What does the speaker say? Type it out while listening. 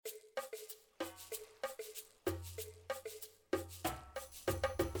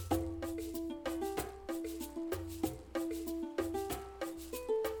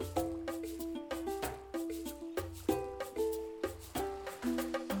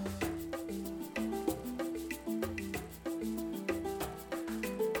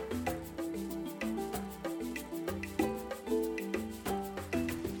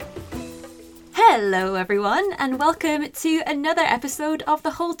Hello everyone and welcome to another episode of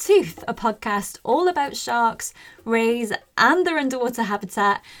The Whole Tooth, a podcast all about sharks, rays and their underwater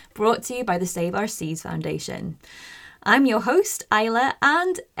habitat, brought to you by the Save Our Seas Foundation. I'm your host, Isla,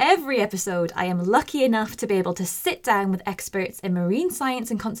 and every episode I am lucky enough to be able to sit down with experts in marine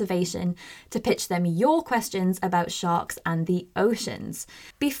science and conservation to pitch them your questions about sharks and the oceans.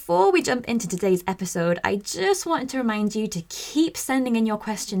 Before we jump into today's episode, I just wanted to remind you to keep sending in your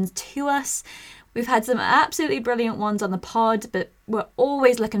questions to us. We've had some absolutely brilliant ones on the pod, but we're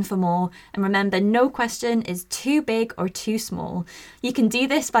always looking for more. And remember, no question is too big or too small. You can do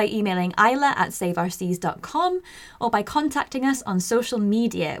this by emailing isla@saveourseas.com or by contacting us on social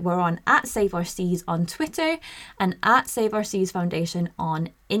media. We're on @SaveOurSeas on Twitter and @SaveOurSeas Foundation on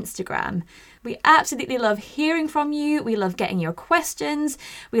Instagram. We absolutely love hearing from you. We love getting your questions.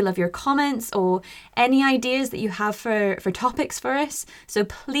 We love your comments or any ideas that you have for topics for us. So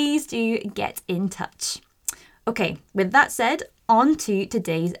please do get in touch. Okay, with that said, on to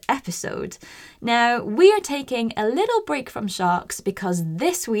today's episode. Now, we are taking a little break from sharks because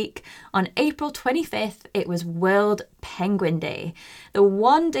this week, on April 25th, it was World Penguin Day, the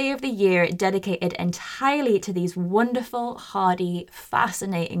one day of the year dedicated entirely to these wonderful, hardy,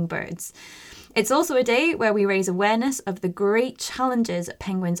 fascinating birds. It's also a day where we raise awareness of the great challenges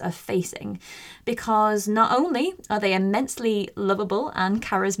penguins are facing, because not only are they immensely lovable and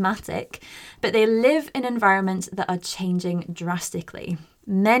charismatic, but they live in environments that are changing drastically.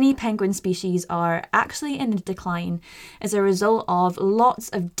 Many penguin species are actually in decline as a result of lots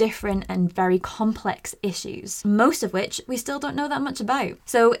of different and very complex issues, most of which we still don't know that much about.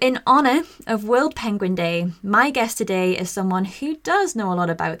 So in honour of World Penguin Day, my guest today is someone who does know a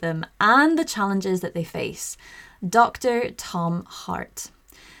lot about them and the challenges that they face, Dr. Tom Hart.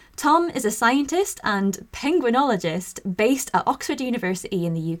 Tom is a scientist and penguinologist based at Oxford University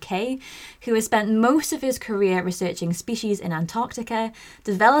in the UK, who has spent most of his career researching species in Antarctica,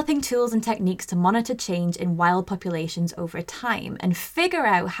 developing tools and techniques to monitor change in wild populations over time and figure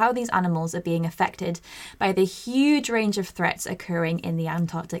out how these animals are being affected by the huge range of threats occurring in the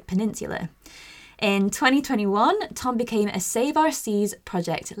Antarctic Peninsula. In 2021, Tom became a Save Our Seas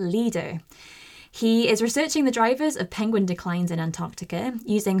project leader. He is researching the drivers of penguin declines in Antarctica,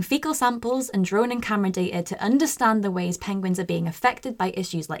 using fecal samples and drone and camera data to understand the ways penguins are being affected by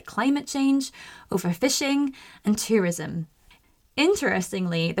issues like climate change, overfishing, and tourism.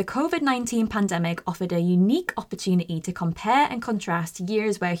 Interestingly, the COVID-19 pandemic offered a unique opportunity to compare and contrast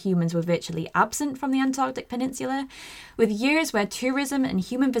years where humans were virtually absent from the Antarctic Peninsula with years where tourism and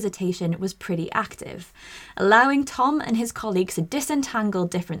human visitation was pretty active, allowing Tom and his colleagues to disentangle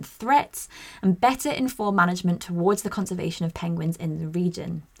different threats and better inform management towards the conservation of penguins in the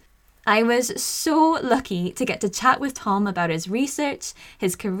region. I was so lucky to get to chat with Tom about his research,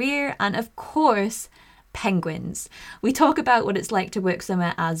 his career, and of course, penguins. We talk about what it's like to work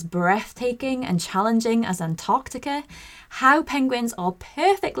somewhere as breathtaking and challenging as Antarctica, how penguins are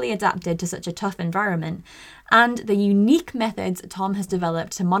perfectly adapted to such a tough environment, and the unique methods Tom has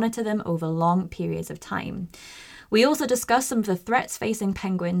developed to monitor them over long periods of time. We also discuss some of the threats facing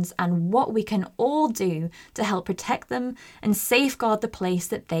penguins and what we can all do to help protect them and safeguard the place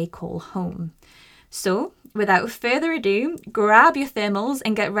that they call home. So, without further ado, grab your thermals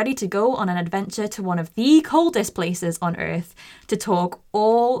and get ready to go on an adventure to one of the coldest places on Earth to talk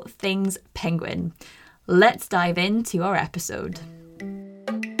all things penguin. Let's dive into our episode.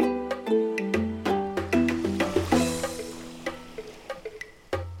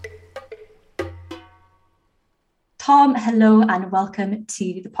 Tom, hello and welcome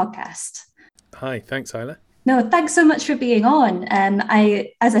to the podcast. Hi, thanks, Isla. No, thanks so much for being on.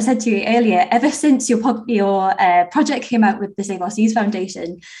 As I said to you earlier, ever since your project came out with the Save Our Seas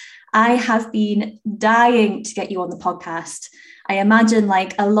Foundation, I have been dying to get you on the podcast. I imagine,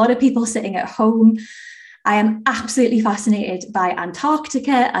 like a lot of people sitting at home, I am absolutely fascinated by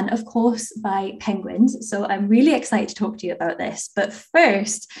Antarctica and, of course, by penguins. So I'm really excited to talk to you about this. But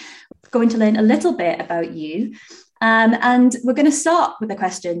first, we're going to learn a little bit about you. And we're going to start with a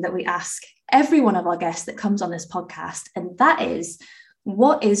question that we ask every one of our guests that comes on this podcast, and that is,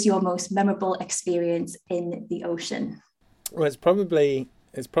 what is your most memorable experience in the ocean? Well, it's probably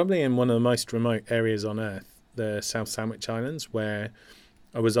in one of the most remote areas on Earth, the South Sandwich Islands, where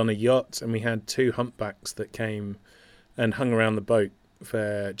I was on a yacht and we had two humpbacks that came and hung around the boat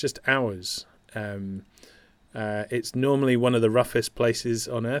for just hours. It's normally one of the roughest places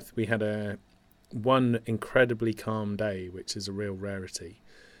on Earth. We had one incredibly calm day, which is a real rarity.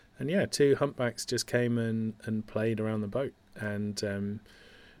 And yeah, two humpbacks just came and played around the boat. And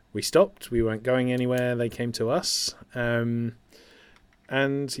we stopped. We weren't going anywhere. They came to us.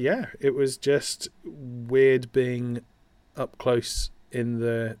 And yeah, it was just weird being up close in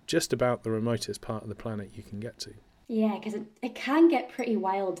the just about the remotest part of the planet you can get to. Yeah, because it can get pretty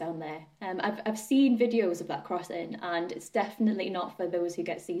wild down there. I've seen videos of that crossing, and it's definitely not for those who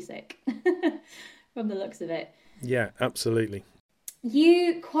get seasick, from the looks of it. Yeah, absolutely.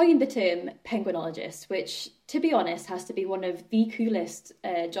 You coined the term penguinologist, which, to be honest, has to be one of the coolest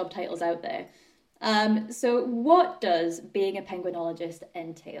job titles out there. So what does being a penguinologist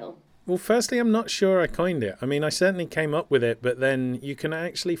entail? Well, firstly, I'm not sure I coined it. I mean, I certainly came up with it, but then you can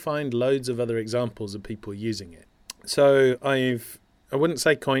actually find loads of other examples of people using it. So I wouldn't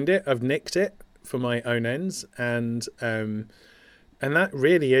say coined it, I've nicked it for my own ends. And that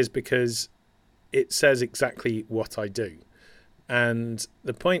really is because it says exactly what I do. And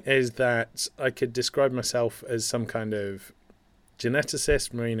the point is that I could describe myself as some kind of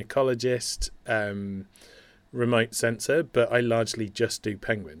geneticist, marine ecologist, remote sensor, but I largely just do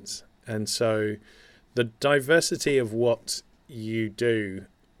penguins. And so the diversity of what you do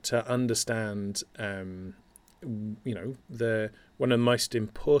to understand, one of the most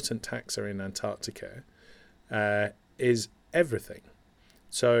important taxa in Antarctica is everything.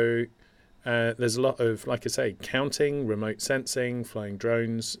 So there's a lot of, like I say, counting, remote sensing, flying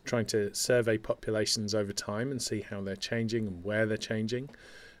drones, trying to survey populations over time and see how they're changing and where they're changing.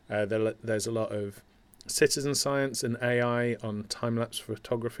 There's a lot of citizen science and AI on time-lapse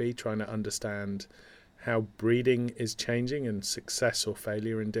photography, trying to understand how breeding is changing and success or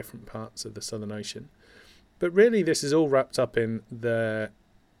failure in different parts of the Southern Ocean. But really, this is all wrapped up in the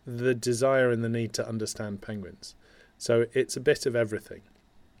desire and the need to understand penguins. So it's a bit of everything.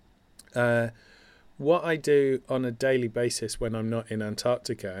 What I do on a daily basis when I'm not in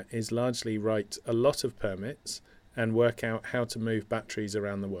Antarctica is largely write a lot of permits and work out how to move batteries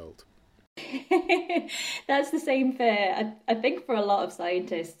around the world. That's the same for, I think, for a lot of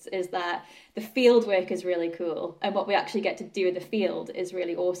scientists, is that the field work is really cool and what we actually get to do in the field is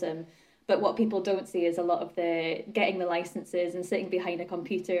really awesome. But what people don't see is a lot of the getting the licenses and sitting behind a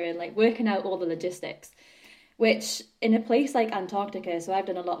computer and like working out all the logistics, which in a place like Antarctica, so I've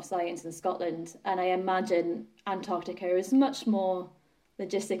done a lot of science in Scotland, and I imagine Antarctica is much more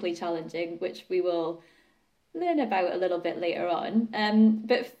logistically challenging, which we will learn about a little bit later on.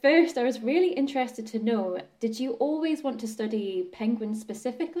 But first, I was really interested to know, did you always want to study penguins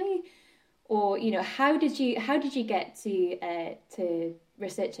specifically? Or, how did you get to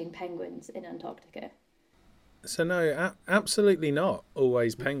researching penguins in Antarctica? So no, absolutely not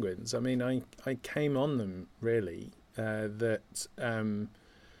always penguins. I mean, I came on them really that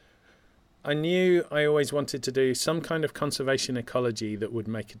I knew I always wanted to do some kind of conservation ecology that would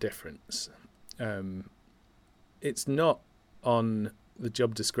make a difference. It's not on the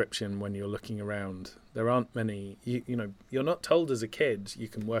job description when you're looking around. There aren't many, you're not told as a kid you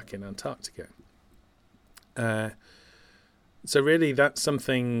can work in Antarctica. So really that's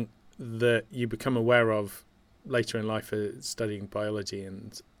something that you become aware of later in life, studying biology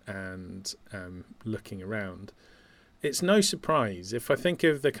and looking around. It's no surprise if I think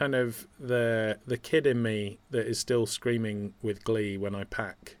of the kind of the kid in me that is still screaming with glee when I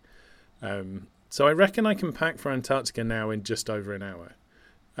pack. So I reckon I can pack for Antarctica now in just over an hour.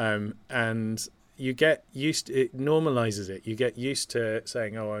 And you get used to it, normalizes it. You get used to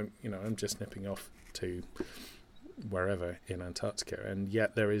saying, "Oh, I'm just nipping off to wherever in Antarctica," and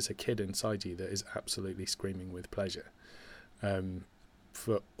yet there is a kid inside you that is absolutely screaming with pleasure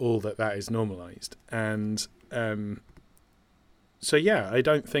for all that is normalized. And so yeah, I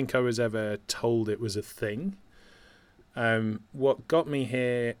don't think I was ever told it was a thing. What got me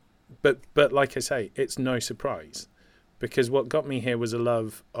here, but like I say, it's no surprise, because what got me here was a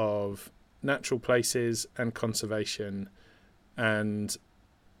love of natural places and conservation. And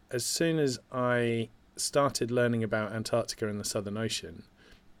as soon as I started learning about Antarctica and the Southern Ocean,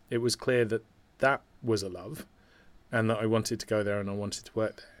 it was clear that was a love and that I wanted to go there and I wanted to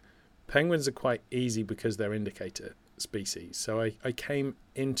work there. Penguins are quite easy because they're indicator species. So I came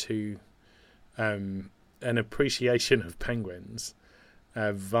into an appreciation of penguins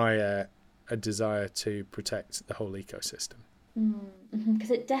via a desire to protect the whole ecosystem.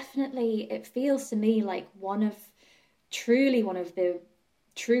 Because it feels to me like one of the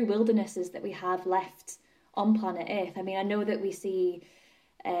true wildernesses that we have left on planet Earth. I mean, I know that we see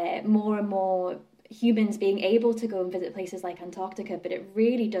more and more humans being able to go and visit places like Antarctica, but it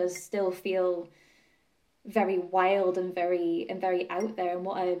really does still feel very wild and very out there. And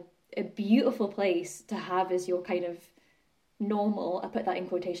what a beautiful place to have as your kind of normal, I put that in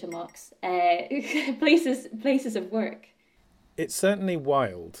quotation marks, places of work. It's certainly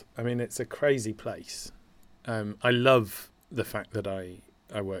wild. I mean, it's a crazy place. I love the fact that I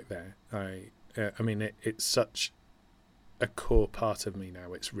work there. I mean, it's such a core part of me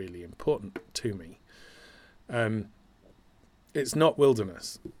now. It's really important to me. It's not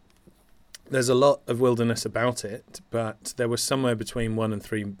wilderness. There's a lot of wilderness about it, but there was somewhere between 1 and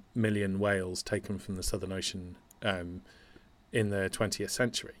 3 million whales taken from the Southern Ocean in the 20th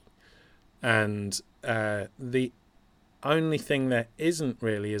century. And the only thing there isn't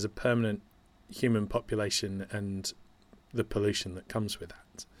really is a permanent human population and the pollution that comes with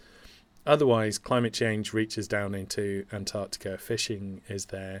that. Otherwise, climate change reaches down into Antarctica. Fishing is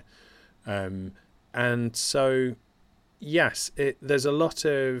there. And so, yes, there's a lot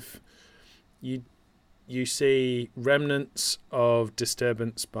of... You see remnants of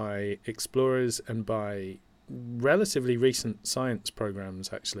disturbance by explorers and by relatively recent science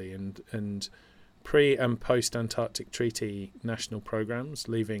programs, actually, and pre- and post-Antarctic Treaty national programs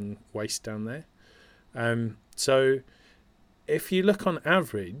leaving waste down there. So if you look on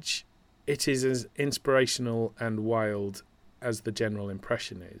average, it is as inspirational and wild as the general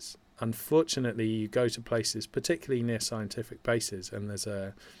impression is. Unfortunately, you go to places, particularly near scientific bases, and there's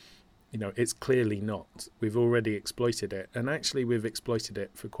it's clearly not. We've already exploited it, and actually we've exploited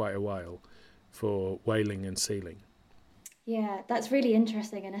it for quite a while for whaling and sealing. Yeah, that's really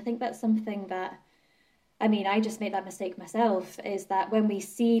interesting, and I think that's something that, I mean, I just made that mistake myself, is that when we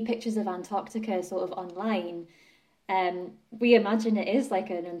see pictures of Antarctica sort of online, we imagine it is like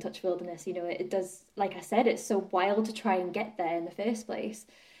an untouched wilderness. It does, like I said, it's so wild to try and get there in the first place.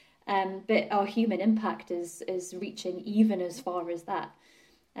 But our human impact is reaching even as far as that.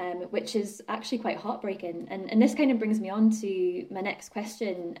 Which is actually quite heartbreaking. And this kind of brings me on to my next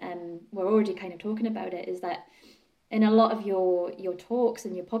question. We're already kind of talking about it, is that in a lot of your talks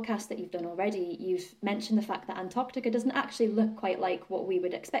and your podcasts that you've done already, you've mentioned the fact that Antarctica doesn't actually look quite like what we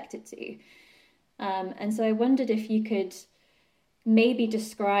would expect it to. And so I wondered if you could maybe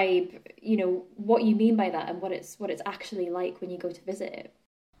describe, what you mean by that and what it's actually like when you go to visit it.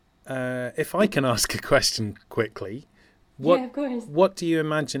 If I can ask a question quickly... Yeah, of course. What do you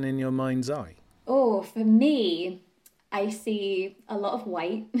imagine in your mind's eye? Oh, for me, I see a lot of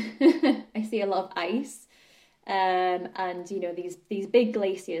white. I see a lot of ice. And, these big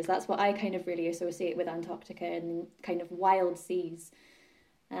glaciers. That's what I kind of really associate with Antarctica and kind of wild seas.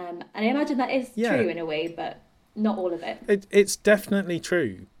 And I imagine that is true in a way, but not all of it. It's definitely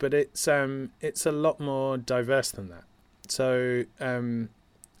true, but it's a lot more diverse than that.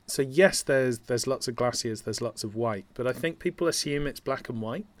 So yes, there's lots of glaciers, there's lots of white, but I think people assume it's black and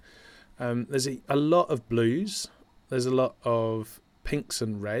white. There's a lot of blues, there's a lot of pinks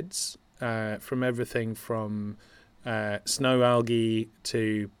and reds, from everything from snow algae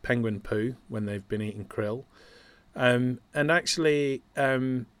to penguin poo when they've been eating krill. And actually,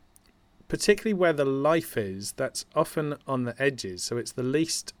 particularly where the life is, that's often on the edges, so it's the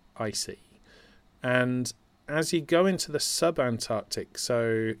least icy. And as you go into the sub-Antarctic,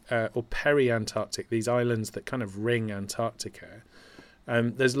 or peri-Antarctic, these islands that kind of ring Antarctica,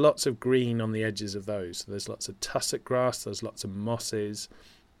 there's lots of green on the edges of those. So there's lots of tussock grass, there's lots of mosses.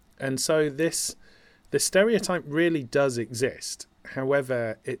 And so the stereotype really does exist.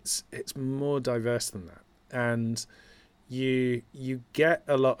 However, it's more diverse than that. And you get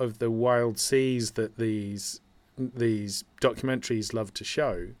a lot of the wild seas that these documentaries love to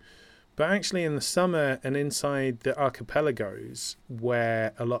show. But actually in the summer and inside the archipelagos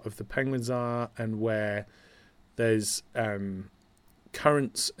where a lot of the penguins are and where there's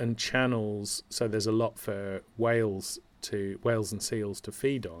currents and channels, so there's a lot for whales and seals to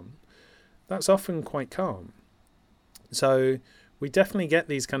feed on, that's often quite calm. So we definitely get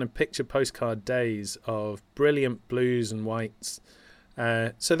these kind of picture postcard days of brilliant blues and whites.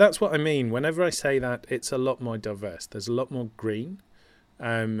 So that's what I mean. Whenever I say that, it's a lot more diverse. There's a lot more green.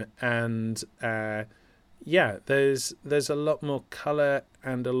 There's a lot more colour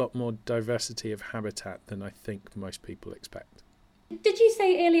and a lot more diversity of habitat than I think most people expect. Did you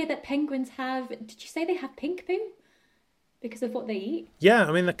say earlier that penguins did you say they have pink poo because of what they eat? Yeah,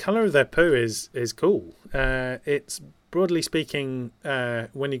 I mean, the colour of their poo is cool. It's, broadly speaking,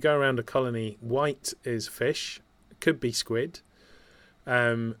 when you go around a colony, white is fish, could be squid.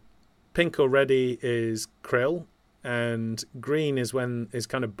 Pink already is krill. And green is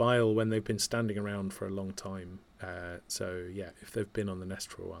kind of bile when they've been standing around for a long time. If they've been on the nest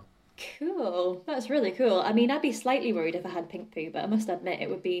for a while. Cool. That's really cool. I mean, I'd be slightly worried if I had pink poo, but I must admit it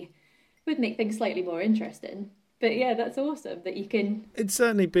would make things slightly more interesting. But yeah, that's awesome that you can... It'd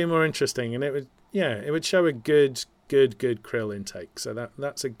certainly be more interesting, and it would show a good krill intake. So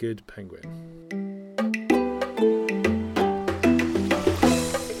that's a good penguin.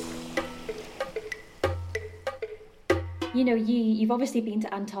 you've obviously been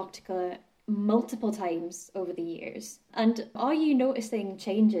to Antarctica multiple times over the years. And are you noticing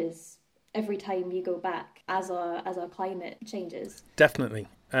changes every time you go back as our climate changes? Definitely.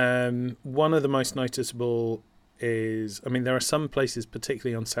 One of the most noticeable is, there are some places,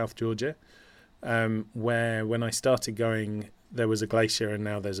 particularly on South Georgia, where when I started going, there was a glacier and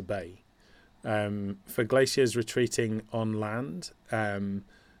now there's a bay. For glaciers retreating on land,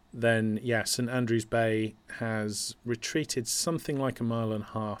 then St Andrews Bay has retreated something like 1.5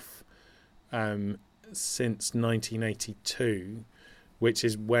 miles since 1982, which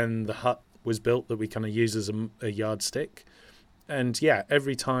is when the hut was built that we kind of use as a yardstick. And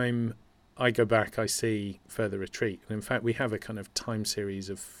every time I go back, I see further retreat. And in fact, we have a kind of time series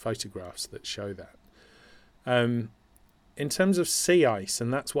of photographs that show that. In terms of sea ice,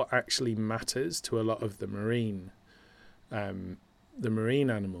 and that's what actually matters to a lot of the marine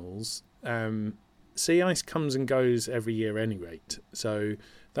animals, sea ice comes and goes every year at any rate. So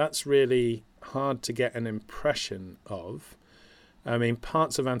that's really hard to get an impression of.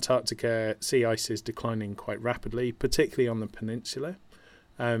 Parts of Antarctica, sea ice is declining quite rapidly, particularly on the peninsula.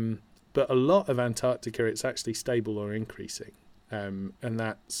 But a lot of Antarctica, it's actually stable or increasing. And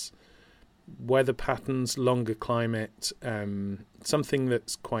that's weather patterns, longer climate, something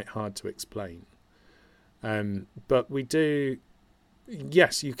that's quite hard to explain. But we do,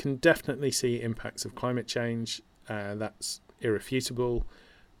 yes, you can definitely see impacts of climate change. That's irrefutable.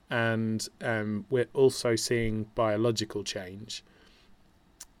 And we're also seeing biological change,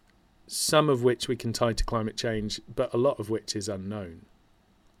 some of which we can tie to climate change, but a lot of which is unknown.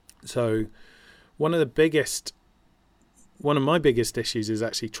 So one of my biggest issues is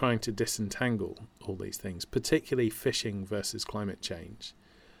actually trying to disentangle all these things, particularly fishing versus climate change.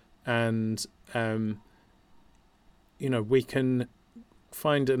 And, we can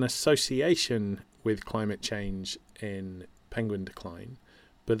find an association with climate change in penguin decline,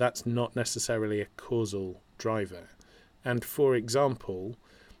 but that's not necessarily a causal driver. And for example,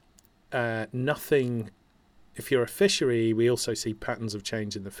 nothing, if you're a fishery, we also see patterns of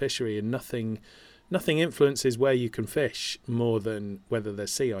change in the fishery, and nothing influences where you can fish more than whether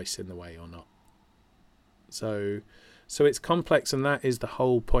there's sea ice in the way or not. So it's complex, and that is the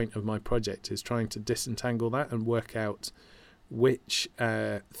whole point of my project, is trying to disentangle that and work out which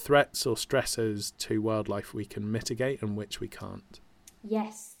threats or stressors to wildlife we can mitigate and which we can't.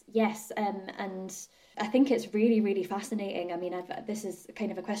 Yes, and I think it's really, really fascinating. This is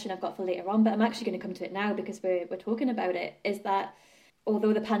kind of a question I've got for later on, but I'm actually going to come to it now because we're talking about it, is that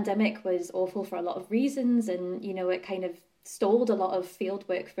although the pandemic was awful for a lot of reasons and, it kind of stalled a lot of field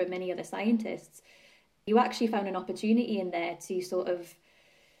work for many other scientists, you actually found an opportunity in there to sort of,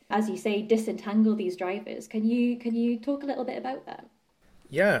 as you say, disentangle these drivers. Can you talk a little bit about that?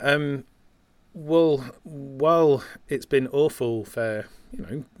 Yeah, well, while it's been awful for,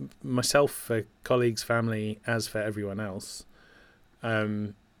 myself, for colleagues, family, as for everyone else,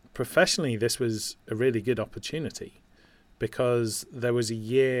 professionally, this was a really good opportunity because there was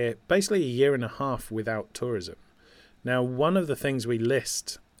basically a year and a half without tourism. Now, one of the things we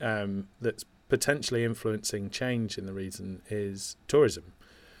list that's potentially influencing change in the region is tourism.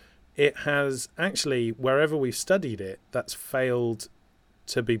 It has actually, wherever we've studied it, that's failed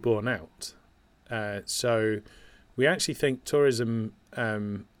to be borne out. So we actually think tourism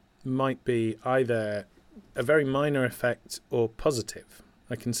might be either a very minor effect or positive.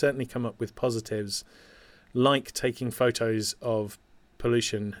 I can certainly come up with positives, like taking photos of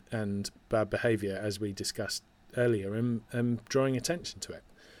pollution and bad behaviour, as we discussed earlier, and drawing attention to it.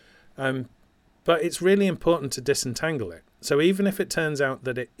 But it's really important to disentangle it. So even if it turns out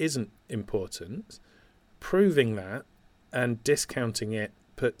that it isn't important, proving that and discounting it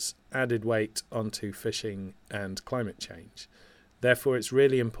puts added weight onto fishing and climate change. Therefore, it's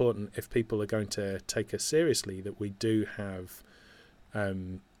really important, if people are going to take us seriously, that we do have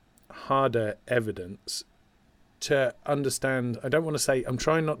harder evidence to understand. I'm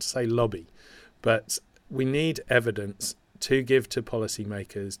trying not to say lobby, but we need evidence to give to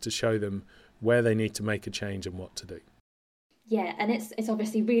policymakers to show them where they need to make a change and what to do. Yeah, and it's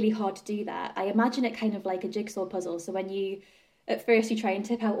obviously really hard to do that. I imagine it kind of like a jigsaw puzzle. So when at first you try and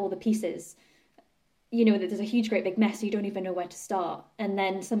tip out all the pieces, that there's a huge, great big mess, you don't even know where to start. And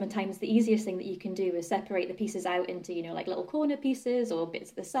then sometimes the easiest thing that you can do is separate the pieces out into, like little corner pieces or bits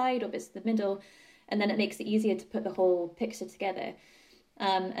at the side or bits at the middle. And then it makes it easier to put the whole picture together.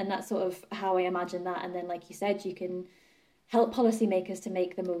 And that's sort of how I imagine that. And then, like you said, you can help policymakers to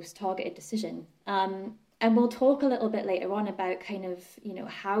make the most targeted decision. And we'll talk a little bit later on about kind of,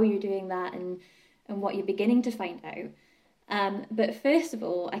 how you're doing that and what you're beginning to find out. But first of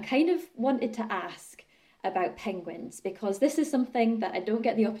all, I kind of wanted to ask, about penguins, because this is something that I don't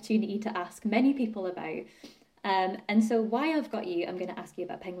get the opportunity to ask many people about. And so why I've got you, I'm going to ask you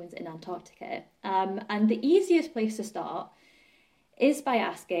about penguins in Antarctica. And the easiest place to start is by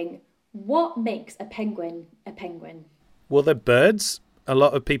asking, what makes a penguin a penguin? Well, they're birds. A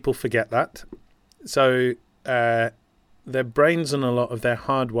lot of people forget that. So their brains and a lot of their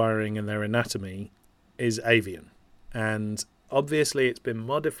hardwiring and their anatomy is avian. And obviously it's been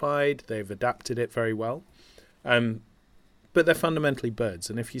modified. They've adapted it very well. But they're fundamentally birds.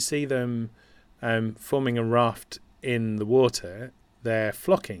 And if you see them forming a raft in the water, they're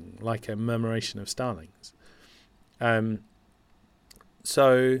flocking like a murmuration of starlings.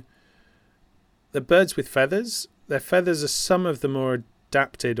 So the birds with feathers, their feathers are some of the more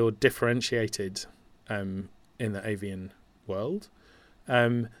adapted or differentiated in the avian world.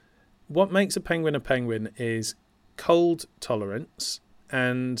 What makes a penguin is cold tolerance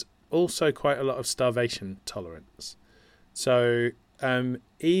and also quite a lot of starvation tolerance. So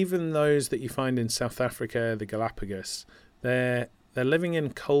even those that you find in South Africa, the Galapagos, they're living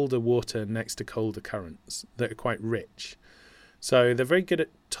in colder water next to colder currents that are quite rich. So they're very good at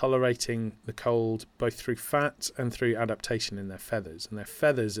tolerating the cold, both through fat and through adaptation in their feathers. And their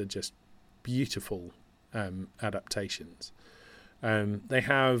feathers are just beautiful adaptations. They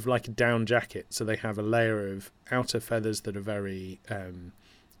have like a down jacket, so they have a layer of outer feathers that are very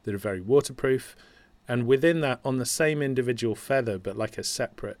waterproof. And within that, on the same individual feather, but like a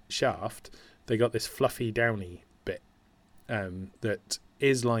separate shaft, they got this fluffy downy bit that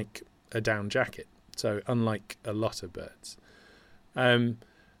is like a down jacket. So unlike a lot of birds.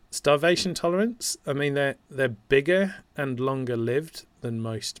 Starvation tolerance, I mean, they're bigger and longer lived than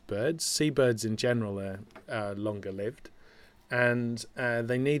most birds. Seabirds in general are longer lived. And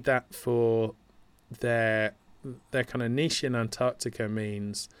they need that for their kind of niche in Antarctica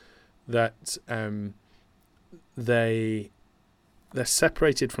means that they're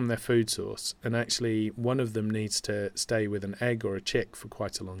separated from their food source, and actually one of them needs to stay with an egg or a chick for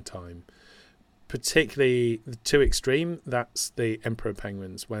quite a long time. Particularly the two extreme, that's the emperor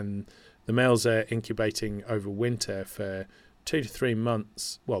penguins, when the males are incubating over winter for 2 to 3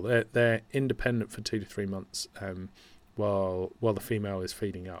 months. Well, they're independent for 2 to 3 months while the female is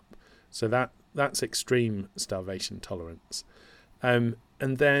feeding up. So that's extreme starvation tolerance. And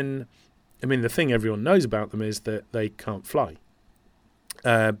then, I mean, the thing everyone knows about them is that they can't fly.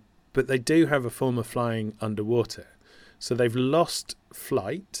 But they do have a form of flying underwater. So they've lost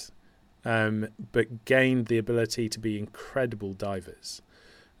flight, but gained the ability to be incredible divers.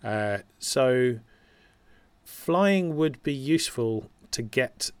 So flying would be useful to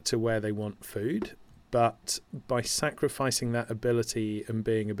get to where they want food, but by sacrificing that ability and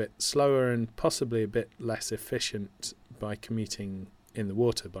being a bit slower and possibly a bit less efficient by commuting in the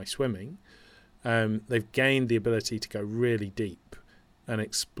water, by swimming, they've gained the ability to go really deep and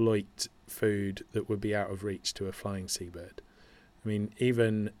exploit food that would be out of reach to a flying seabird. I mean,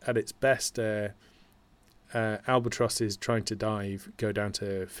 even at its best, albatrosses trying to dive go down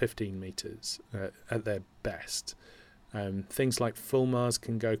to 15 meters at their best. Things like fulmars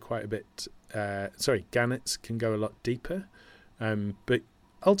can go quite a bit. Gannets can go a lot deeper, but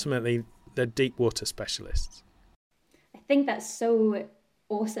ultimately they're deep water specialists. I think that's so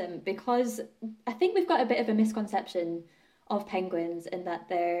awesome, because I think we've got a bit of a misconception of penguins in that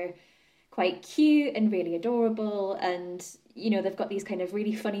they're quite cute and really adorable, and they've got these kind of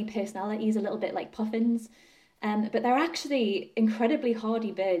really funny personalities, a little bit like puffins, but they're actually incredibly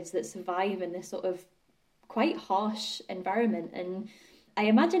hardy birds that survive in this sort of quite harsh environment. And I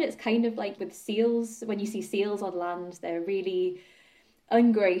imagine it's kind of like with seals. When you see seals on land, they're really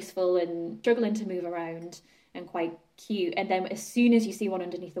ungraceful and struggling to move around and quite cute, and then as soon as you see one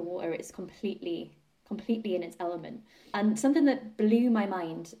underneath the water, it's completely in its element. And something that blew my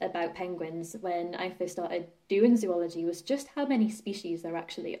mind about penguins when I first started doing zoology was just how many species there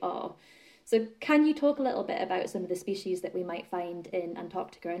actually are. So can you talk a little bit about some of the species that we might find in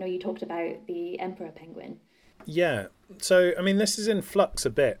Antarctica? I know you talked about the emperor penguin. Yeah, so I mean, this is in flux a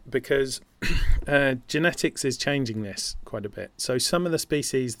bit because genetics is changing this quite a bit. So some of the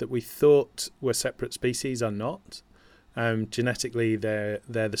species that we thought were separate species are not. Genetically, they're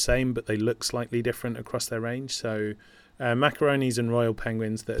the same, but they look slightly different across their range. So macaronis and royal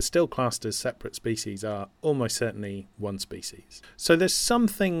penguins that are still classed as separate species are almost certainly one species. So there's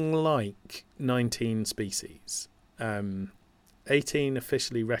something like 19 species. 18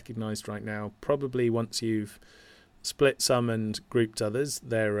 officially recognised right now. Probably once you've split some and grouped others,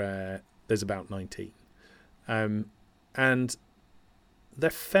 there's about 19. And they're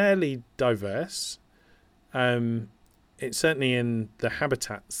fairly diverse. it's certainly in the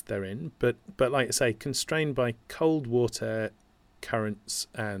habitats they're in, but like I say, constrained by cold water currents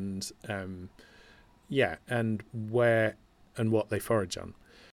and and where and what they forage on.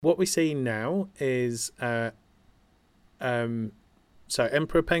 What we see now is so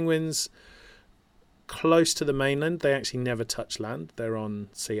emperor penguins close to the mainland, they actually never touch land. They're on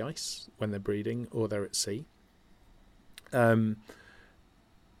sea ice when they're breeding, or they're at sea.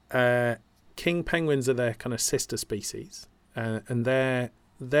 King penguins are their kind of sister species, and they're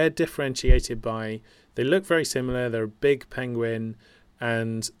differentiated by, they look very similar. They're a big penguin,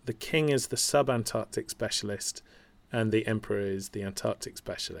 and the king is the sub-Antarctic specialist, and the emperor is the Antarctic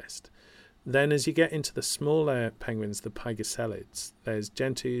specialist. Then as you get into the smaller penguins, the pygoscelids, there's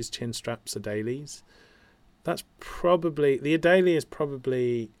gentoos, chinstraps, adelies. That's probably, the adelie is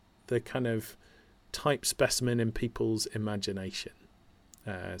probably the kind of type specimen in people's imagination.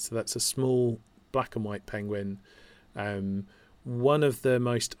 So that's a small black and white penguin, one of the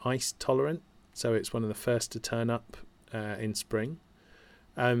most ice tolerant, so it's one of the first to turn up in spring.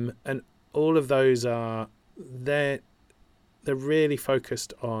 And all of those are, they're really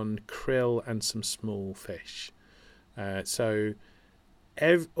focused on krill and some small fish. So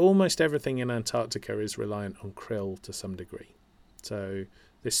almost everything in Antarctica is reliant on krill to some degree. So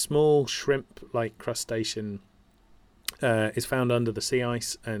this small shrimp-like crustacean is found under the sea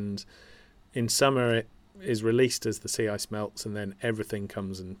ice, and in summer it is released as the sea ice melts, and then everything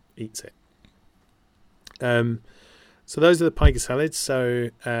comes and eats it. So those are the pygoscelids. So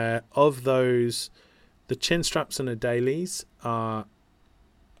of those, the chinstraps and adelies are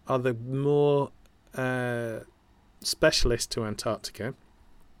the more specialist to Antarctica.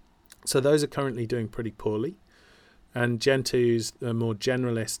 So those are currently doing pretty poorly. And gentoos are more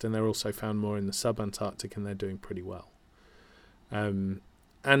generalist, and they're also found more in the sub-Antarctic, and they're doing pretty well. And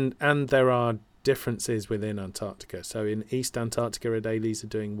there are differences within Antarctica. So in East Antarctica, adelies are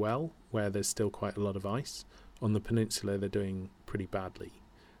doing well, where there's still quite a lot of ice. On the peninsula, they're doing pretty badly,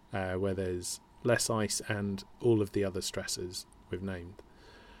 where there's less ice and all of the other stressors we've named.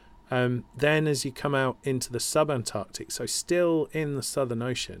 Then as you come out into the sub-Antarctic, so still in the Southern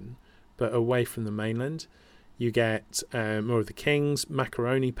Ocean, but away from the mainland, you get more of the kings,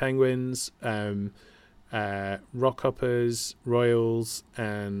 macaroni penguins, rockhoppers, royals,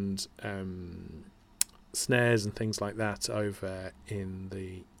 and snares and things like that over in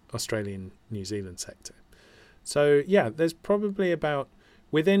the Australian, New Zealand sector. So yeah, there's probably about,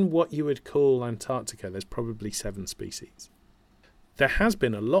 within what you would call Antarctica, there's probably 7 species. There has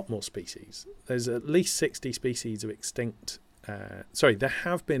been a lot more species. There's at least 60 species of extinct. There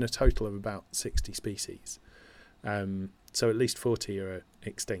have been a total of about 60 species. So at least 40 are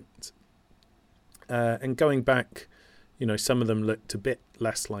extinct. And going back, some of them looked a bit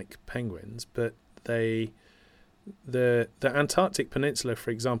less like penguins, but the Antarctic Peninsula, for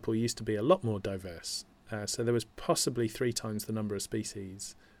example, used to be a lot more diverse. So there was possibly 3 times the number of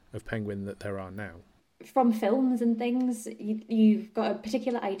species of penguin that there are now. From films and things, you've got a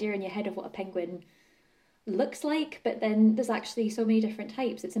particular idea in your head of what a penguin looks like, but then there's actually so many different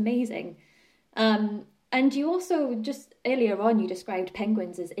types. It's amazing. And you also, just earlier on, you described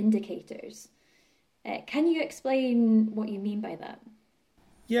penguins as indicators. Can you explain what you mean by that?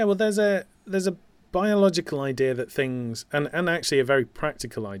 Yeah, well, there's a biological idea that things, and actually a very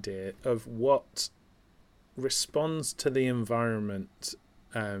practical idea of what responds to the environment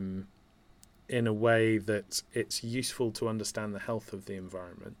in a way that it's useful to understand the health of the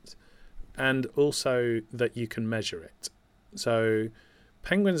environment, and also that you can measure it. So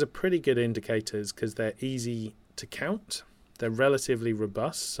penguins are pretty good indicators because they're easy to count. They're relatively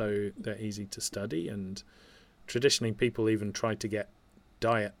robust, so they're easy to study, and traditionally people even tried to get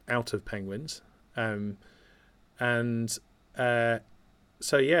diet out of penguins.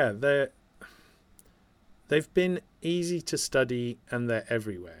 They've been easy to study, and they're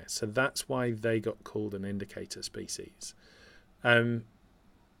everywhere. So that's why they got called an indicator species. I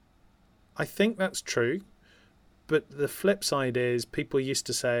think that's true, but the flip side is people used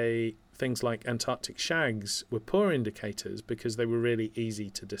to say things like Antarctic shags were poor indicators because they were really easy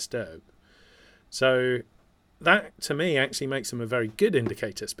to disturb. So that, to me, actually makes them a very good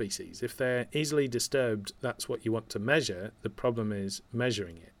indicator species. If they're easily disturbed, that's what you want to measure. The problem is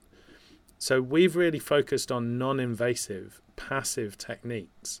measuring it. So we've really focused on non-invasive, passive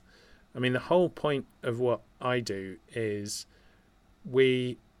techniques. I mean, the whole point of what I do is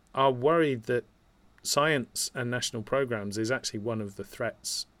we are worried that science and national programs is actually one of the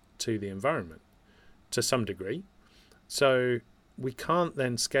threats to the environment to some degree. So we can't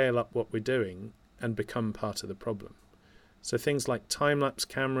then scale up what we're doing and become part of the problem. So things like time-lapse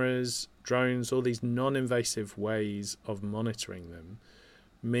cameras, drones, all these non-invasive ways of monitoring them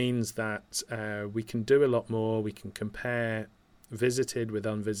means that we can do a lot more. We can compare visited with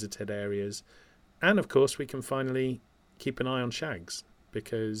unvisited areas. And of course, we can finally keep an eye on shags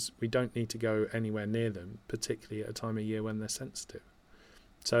because we don't need to go anywhere near them, particularly at a time of year when they're sensitive.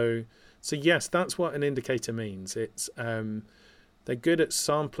 So yes, that's what an indicator means. It's they're good at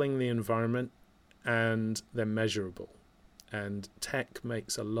sampling the environment and they're measurable. And tech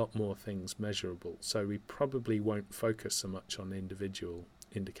makes a lot more things measurable. So we probably won't focus so much on individual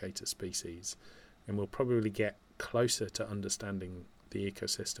indicator species, and we'll probably get closer to understanding the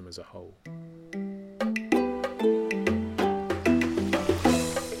ecosystem as a whole.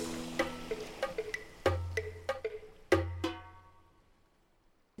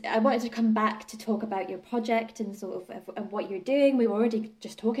 I wanted to come back to talk about your project and sort of what you're doing. We were already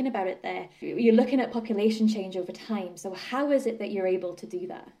just talking about it there. You're looking at population change over time. So how is it that you're able to do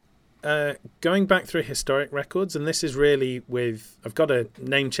that? Going back through historic records, and this is really I've got to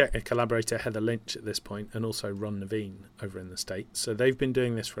name check a collaborator, Heather Lynch, at this point, and also Ron Naveen over in the States. So they've been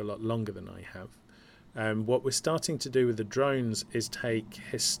doing this for a lot longer than I have. What we're starting to do with the drones is take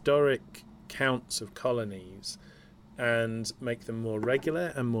historic counts of colonies and make them more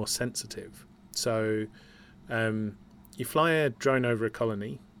regular and more sensitive. So you fly a drone over a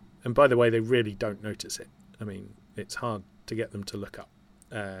colony, and by the way, they really don't notice it. I mean, it's hard to get them to look up.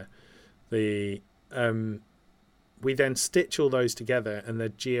 We then stitch all those together and they're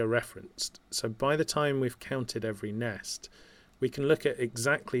georeferenced. So by the time we've counted every nest, we can look at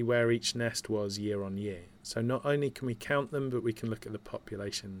exactly where each nest was year on year. So not only can we count them, but we can look at the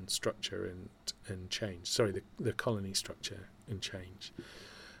population structure and change. Sorry, the colony structure and change.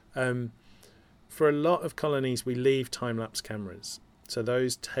 For a lot of colonies, we leave time-lapse cameras. So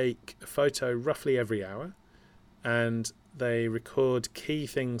those take a photo roughly every hour, and they record key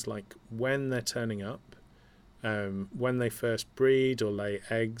things like when they're turning up, when they first breed or lay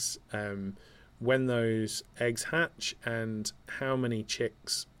eggs, when those eggs hatch, and how many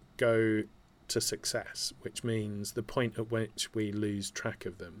chicks go to success, which means the point at which we lose track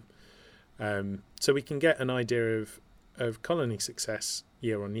of them. So we can get an idea of colony success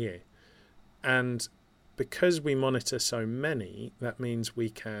year on year. And because we monitor so many, that means we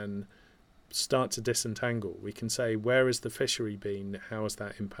can start to disentangle. We can say, where has the fishery been? How has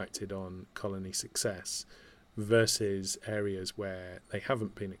that impacted on colony success versus areas where they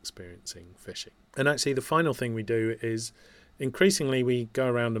haven't been experiencing fishing? And actually, the final thing we do is increasingly we go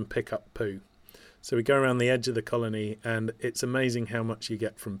around and pick up poo. So we go around the edge of the colony, and it's amazing how much you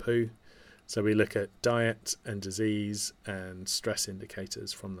get from poo. So we look at diet and disease and stress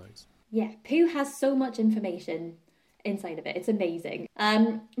indicators from those. Yeah, poo has so much information inside of it. It's amazing.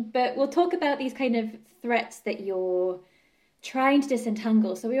 But we'll talk about these kind of threats that you're trying to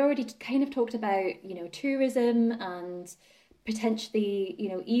disentangle. So we already kind of talked about, tourism and potentially,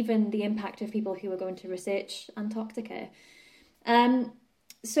 even the impact of people who are going to research Antarctica.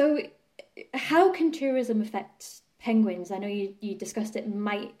 So how can tourism affect penguins? I know you discussed it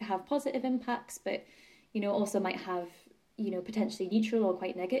might have positive impacts, but, also might have, potentially neutral or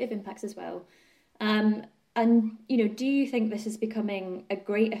quite negative impacts as well. And, do you think this is becoming a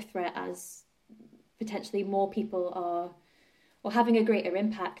greater threat as potentially more people are, or having a greater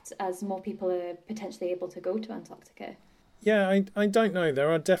impact as more people are potentially able to go to Antarctica? Yeah, I don't know.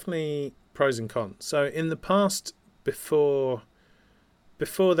 There are definitely pros and cons. So in the past, before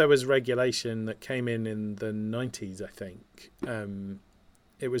there was regulation that came in the 90s, I think,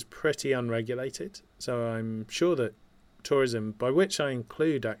 it was pretty unregulated. So I'm sure that tourism, by which I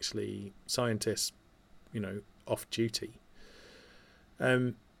include actually scientists, off duty.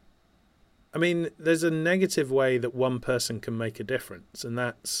 I mean, there's a negative way that one person can make a difference, and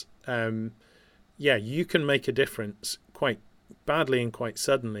that's, you can make a difference quite badly and quite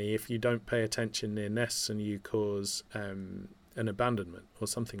suddenly if you don't pay attention near nests and you cause an abandonment or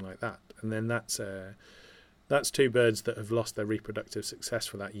something like that. And then that's two birds that have lost their reproductive success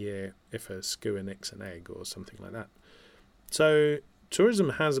for that year if a skua nicks an egg or something like that. So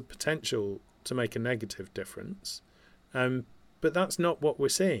tourism has a potential to make a negative difference, but that's not what we're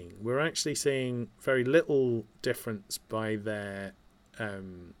seeing. We're actually seeing very little difference by their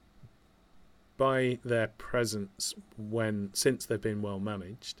presence since they've been well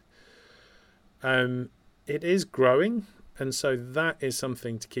managed. It is growing, and so that is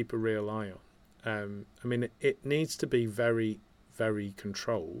something to keep a real eye on. I mean, it needs to be very, very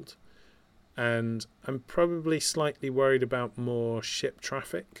controlled, and I'm probably slightly worried about more ship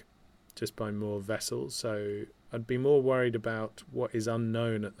traffic, just by more vessels. So I'd be more worried about what is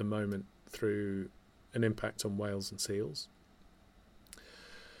unknown at the moment through an impact on whales and seals.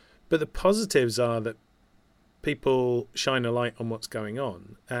 But the positives are that people shine a light on what's going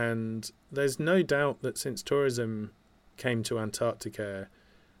on. And there's no doubt that since tourism came to Antarctica,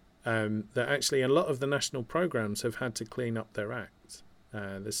 that actually a lot of the national programs have had to clean up their act.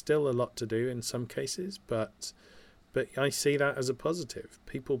 There's still a lot to do in some cases, but I see that as a positive.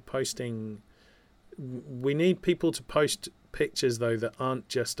 People posting... We need people to post pictures, though, that aren't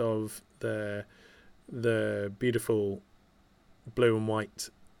just of the beautiful blue and white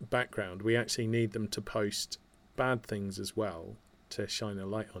background. We actually need them to post bad things as well to shine a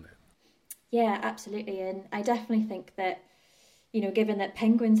light on it. Yeah, absolutely. And I definitely think that, given that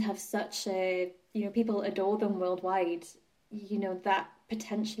penguins have such a, people adore them worldwide, that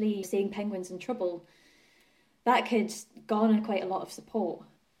potentially seeing penguins in trouble, that could garner quite a lot of support.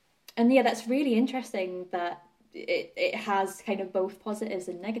 And yeah, that's really interesting that it has kind of both positives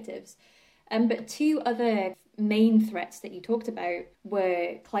and negatives. But two other main threats that you talked about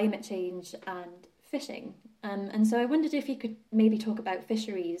were climate change and fishing. And so I wondered if you could maybe talk about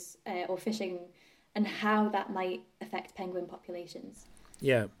fisheries or fishing and how that might affect penguin populations.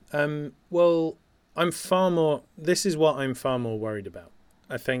 Yeah. Well, this is what I'm far more worried about.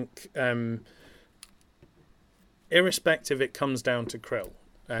 I think, irrespective, it comes down to krill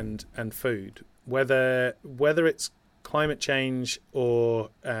and food, whether it's climate change or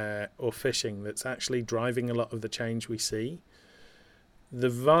fishing that's actually driving a lot of the change we see. The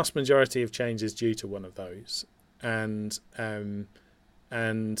vast majority of change is due to one of those, and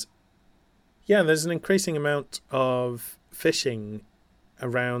there's an increasing amount of fishing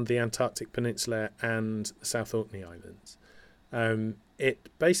around the Antarctic Peninsula and the South Orkney Islands. It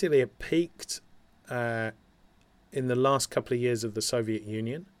peaked in the last couple of years of the Soviet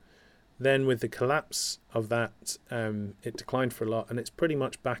Union. Then with the collapse of that, it declined for a lot, and it's pretty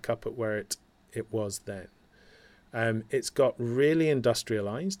much back up at where it was then. It's got really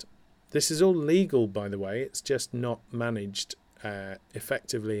industrialized. This is all legal, by the way. It's just not managed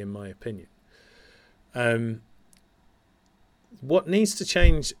effectively, in my opinion. What needs to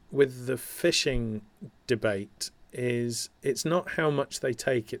change with the fishing debate is it's not how much they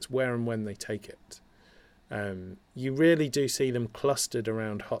take, it's where and when they take it. You really do see them clustered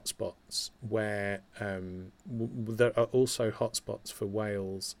around hotspots where there are also hotspots for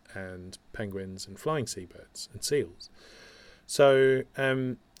whales and penguins and flying seabirds and seals. So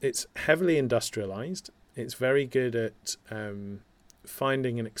it's heavily industrialized. It's very good at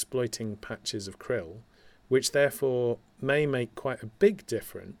finding and exploiting patches of krill, which therefore may make quite a big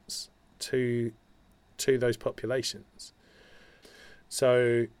difference to those populations.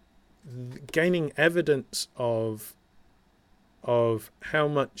 So gaining evidence of how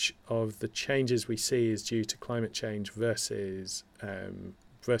much of the changes we see is due to climate change versus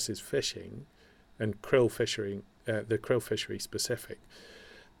fishing and krill fishery, the krill fishery specific,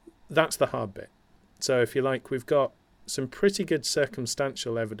 that's the hard bit. So if you like, we've got some pretty good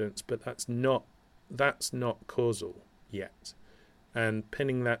circumstantial evidence, but that's not causal yet, and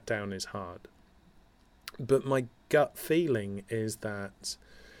pinning that down is hard. But my gut feeling is that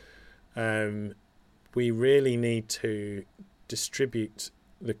we really need to distribute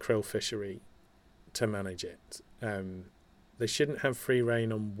the krill fishery to manage it. They shouldn't have free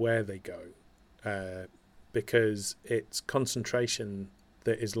rein on where they go, because it's concentration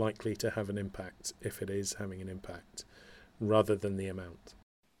that is likely to have an impact, if it is having an impact, rather than the amount.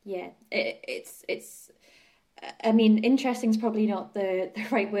 Yeah, it's I mean, interesting is probably not the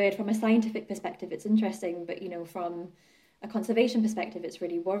right word. From a scientific perspective, it's interesting, but from a conservation perspective, it's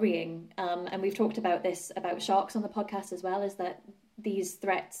really worrying. And we've talked about this about sharks on the podcast as well, is that these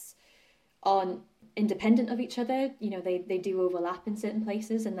threats aren't independent of each other. They do overlap in certain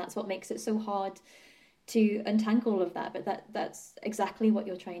places, and that's what makes it so hard to untangle all of that. But that's exactly what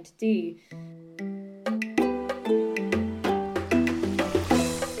you're trying to do.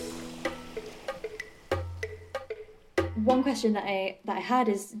 One question that I had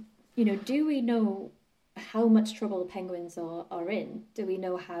is, do we know how much trouble penguins are in? Do we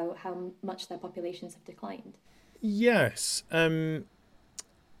know how much their populations have declined? Yes.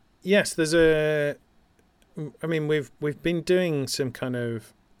 Yes, we've been doing some kind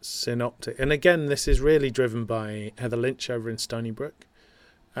of synoptic, and again, this is really driven by Heather Lynch over in Stony Brook.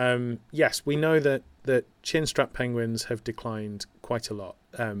 Yes, we know that chinstrap penguins have declined quite a lot.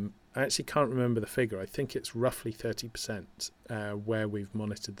 I actually can't remember the figure. I think it's roughly 30% where we've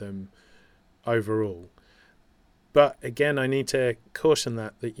monitored them overall. But again, I need to caution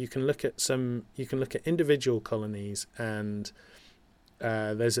that you can look at individual colonies, and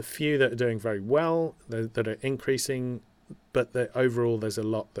there's a few that are doing very well, that are increasing, but overall there's a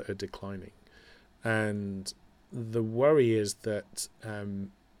lot that are declining. And the worry is that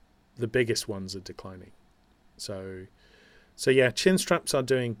the biggest ones are declining. So yeah, chin straps are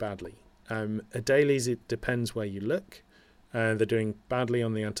doing badly. Adelies, it depends where you look. They're doing badly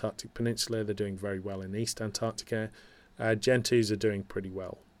on the Antarctic Peninsula. They're doing very well in East Antarctica. Gentus are doing pretty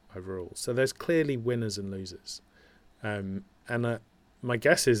well overall. So there's clearly winners and losers. And my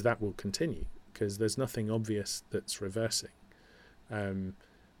guess is that will continue because there's nothing obvious that's reversing.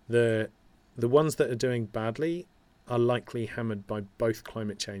 The ones that are doing badly are likely hammered by both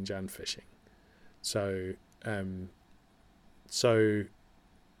climate change and fishing. So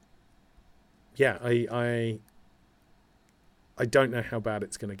yeah, I don't know how bad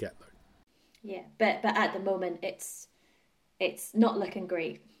it's going to get though. Yeah, but at the moment it's not looking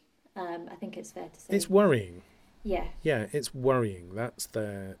great. I think it's fair to say. It's worrying. Yeah. Yeah, it's worrying. That's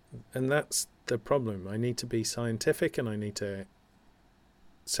the problem. I need to be scientific and I need to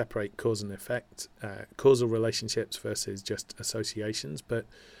separate cause and effect, causal relationships versus just associations. But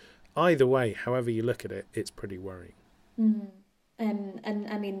either way, however you look at it, it's pretty worrying. Mm. And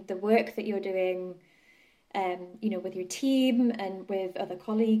I mean, the work that you're doing, with your team and with other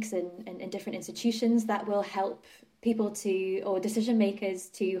colleagues and in different institutions, that will help people or decision makers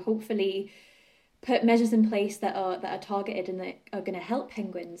to hopefully put measures in place that are targeted and that are going to help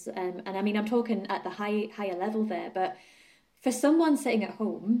penguins. And I mean, I'm talking at the higher level there, but for someone sitting at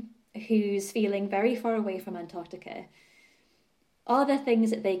home who's feeling very far away from Antarctica, are there things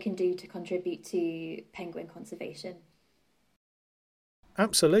that they can do to contribute to penguin conservation?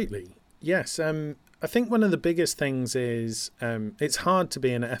 Absolutely. Yes. I think one of the biggest things is it's hard to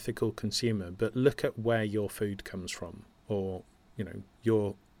be an ethical consumer, but look at where your food comes from, or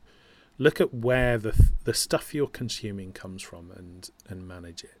look at where the stuff you're consuming comes from and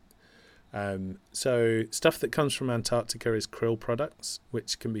manage it. So stuff that comes from Antarctica is krill products,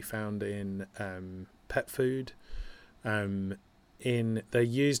 which can be found in pet food. They're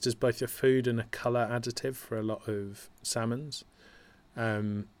used as both a food and a colour additive for a lot of salmons.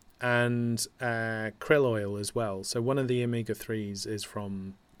 And krill oil as well. So one of the omega-3s is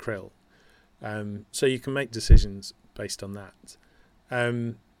from krill. So you can make decisions based on that.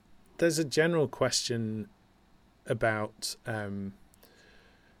 There's a general question about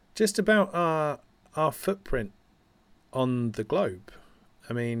just about our footprint on the globe.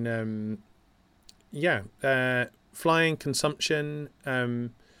 I mean, flying, consumption, how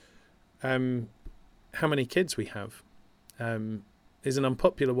many kids we have. Is an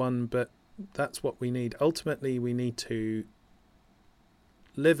unpopular one, but that's what we need. Ultimately, we need to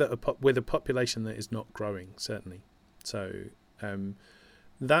live with a population that is not growing, certainly. So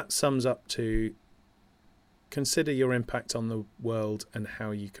that sums up to consider your impact on the world and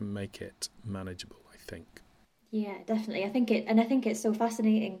how you can make it manageable, I think. Yeah, definitely. I think it's so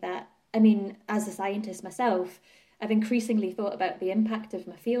fascinating that, I mean, as a scientist myself, I've increasingly thought about the impact of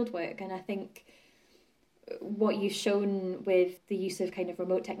my fieldwork, and I think what you've shown with the use of kind of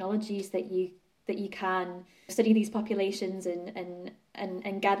remote technologies that you can study these populations and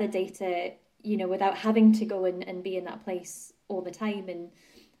gather data, without having to go and be in that place all the time. And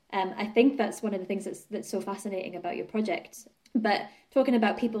I think that's one of the things that's so fascinating about your project. But talking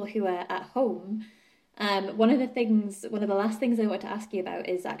about people who are at home, one of the last things I want to ask you about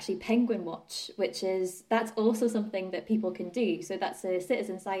is actually Penguin Watch, that's also something that people can do. So that's a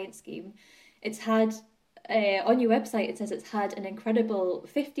citizen science scheme. It's had on your website, it says it's had an incredible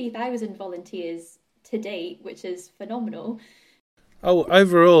 50,000 volunteers to date, which is phenomenal. Oh,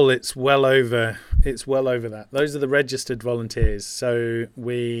 overall, it's well over that. Those are the registered volunteers. So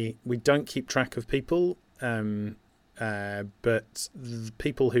we don't keep track of people, but the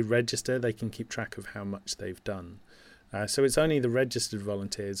people who register, they can keep track of how much they've done. So it's only the registered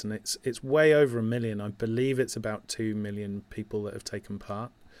volunteers, and it's way over 1 million. I believe it's about 2 million people that have taken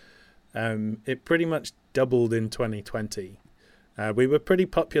part. It pretty much doubled in 2020. We were pretty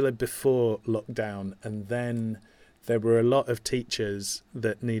popular before lockdown, and then there were a lot of teachers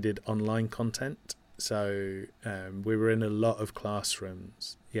that needed online content. So we were in a lot of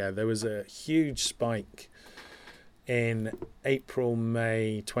classrooms. Yeah, there was a huge spike in April,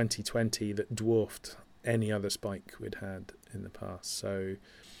 May 2020 that dwarfed any other spike we'd had in the past.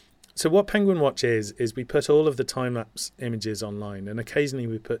 So what Penguin Watch is we put all of the time-lapse images online, and occasionally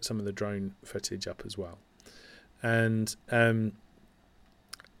we put some of the drone footage up as well. And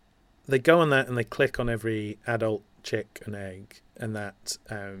they go on that and they click on every adult chick and egg, and that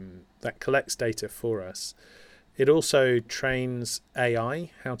collects data for us. It also trains AI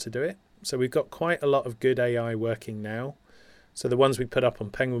how to do it. So we've got quite a lot of good AI working now. So the ones we put up on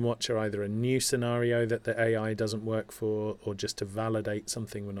Penguin Watch are either a new scenario that the AI doesn't work for, or just to validate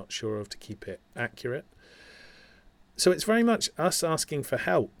something we're not sure of to keep it accurate. So it's very much us asking for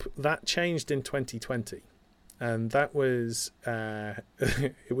help. That changed in 2020. And that was,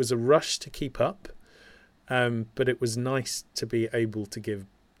 it was a rush to keep up. But it was nice to be able to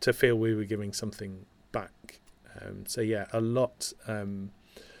feel we were giving something back. So yeah, a lot.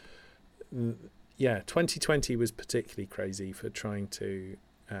 2020 was particularly crazy for trying to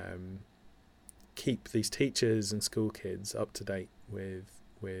keep these teachers and school kids up to date with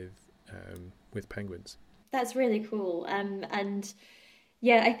penguins. That's really cool. And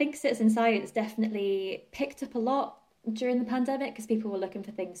yeah, I think citizen science definitely picked up a lot during the pandemic because people were looking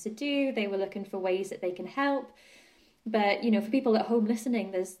for things to do. They were looking for ways that they can help. But, for people at home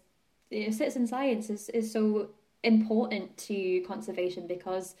listening, there's citizen science is so important to conservation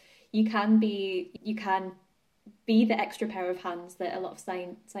because you can be the extra pair of hands that a lot of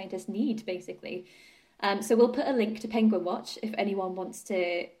scientists need, basically. So we'll put a link to Penguin Watch if anyone wants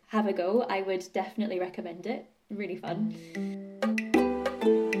to have a go. I would definitely recommend it. Really fun.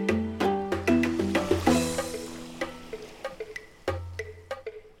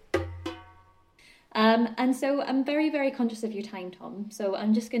 And so I'm very, very conscious of your time, Tom. So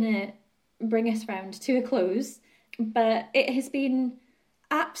I'm just going to bring us round to a close. But it has been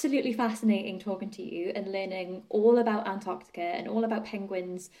absolutely fascinating talking to you and learning all about Antarctica and all about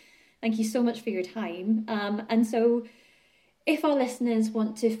penguins. Thank you so much for your time. And so if our listeners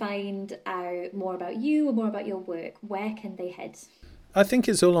want to find out more about you or more about your work, where can they head? I think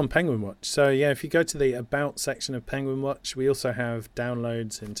it's all on Penguin Watch. So yeah, if you go to the About section of Penguin Watch, we also have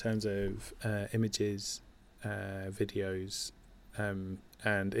downloads in terms of images, videos,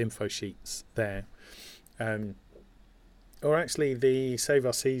 and info sheets there. Or actually, the Save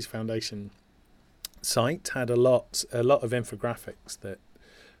Our Seas Foundation site had a lot of infographics that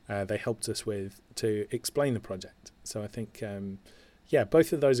they helped us with to explain the project. So I think,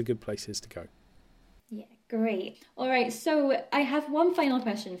 both of those are good places to go. Yeah, great. All right, so I have one final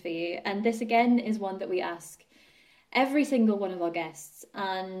question for you, and this again is one that we ask every single one of our guests,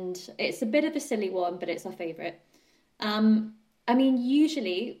 and it's a bit of a silly one, but it's our favourite.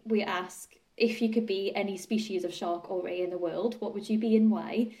 Usually we ask if you could be any species of shark or ray in the world, what would you be and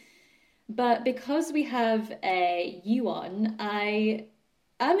why? But because we have you on, I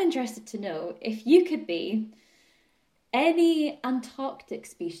am interested to know if you could be any Antarctic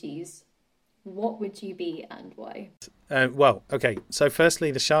species, what would you be and why? Okay. So firstly,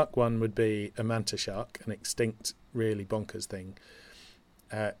 the shark one would be a manta shark, an extinct, really bonkers thing,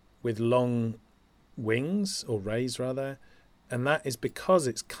 with long wings, or rays rather. And that is because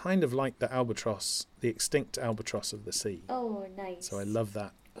it's kind of like the albatross, the extinct albatross of the sea. Oh, nice. So I love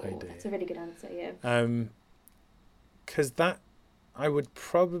that idea. That's a really good answer, yeah. Because I would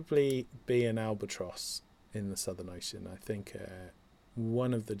probably be an albatross in the Southern Ocean. I think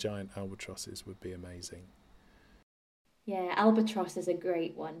one of the giant albatrosses would be amazing. Yeah, albatross is a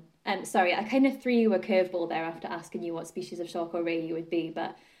great one. Sorry, I kind of threw you a curveball there after asking you what species of shark or ray you would be,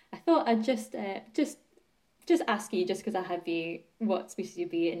 but I thought I'd just ask you, just because I have you, what species you'd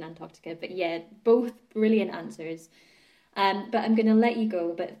be in Antarctica. But yeah, both brilliant answers. But I'm going to let you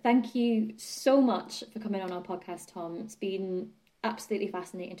go. But thank you so much for coming on our podcast, Tom. It's been absolutely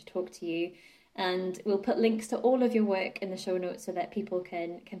fascinating to talk to you. And we'll put links to all of your work in the show notes so that people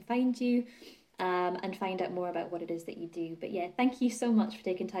can find you and find out more about what it is that you do. But yeah, thank you so much for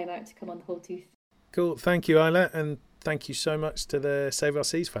taking time out to come on The Whole Tooth. Cool. Thank you, Isla. And thank you so much to the Save Our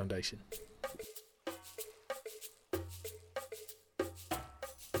Seas Foundation.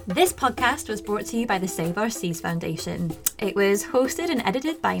 This podcast was brought to you by the Save Our Seas Foundation. It was hosted and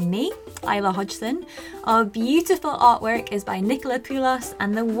edited by me, Isla Hodgson. Our beautiful artwork is by Nicola Poulos,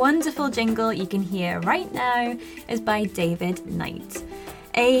 and the wonderful jingle you can hear right now is by David Knight.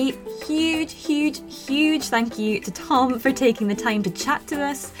 A huge, huge, huge thank you to Tom for taking the time to chat to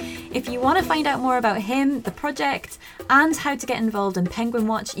us. If you want to find out more about him, the project, and how to get involved in Penguin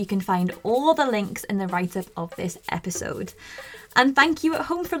Watch, you can find all the links in the write-up of this episode. And thank you at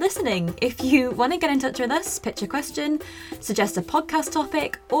home for listening. If you want to get in touch with us, pitch a question, suggest a podcast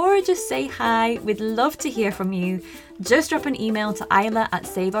topic, or just say hi, we'd love to hear from you. Just drop an email to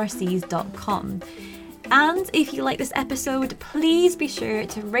isla@saveourseas.com. And if you like this episode, please be sure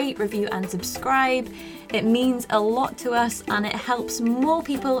to rate, review and subscribe. It means a lot to us and it helps more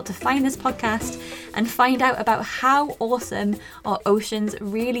people to find this podcast and find out about how awesome our oceans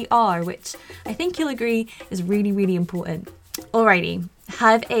really are, which I think you'll agree is really, really important. Alrighty,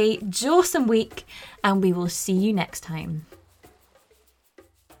 have a jawsome week and we will see you next time.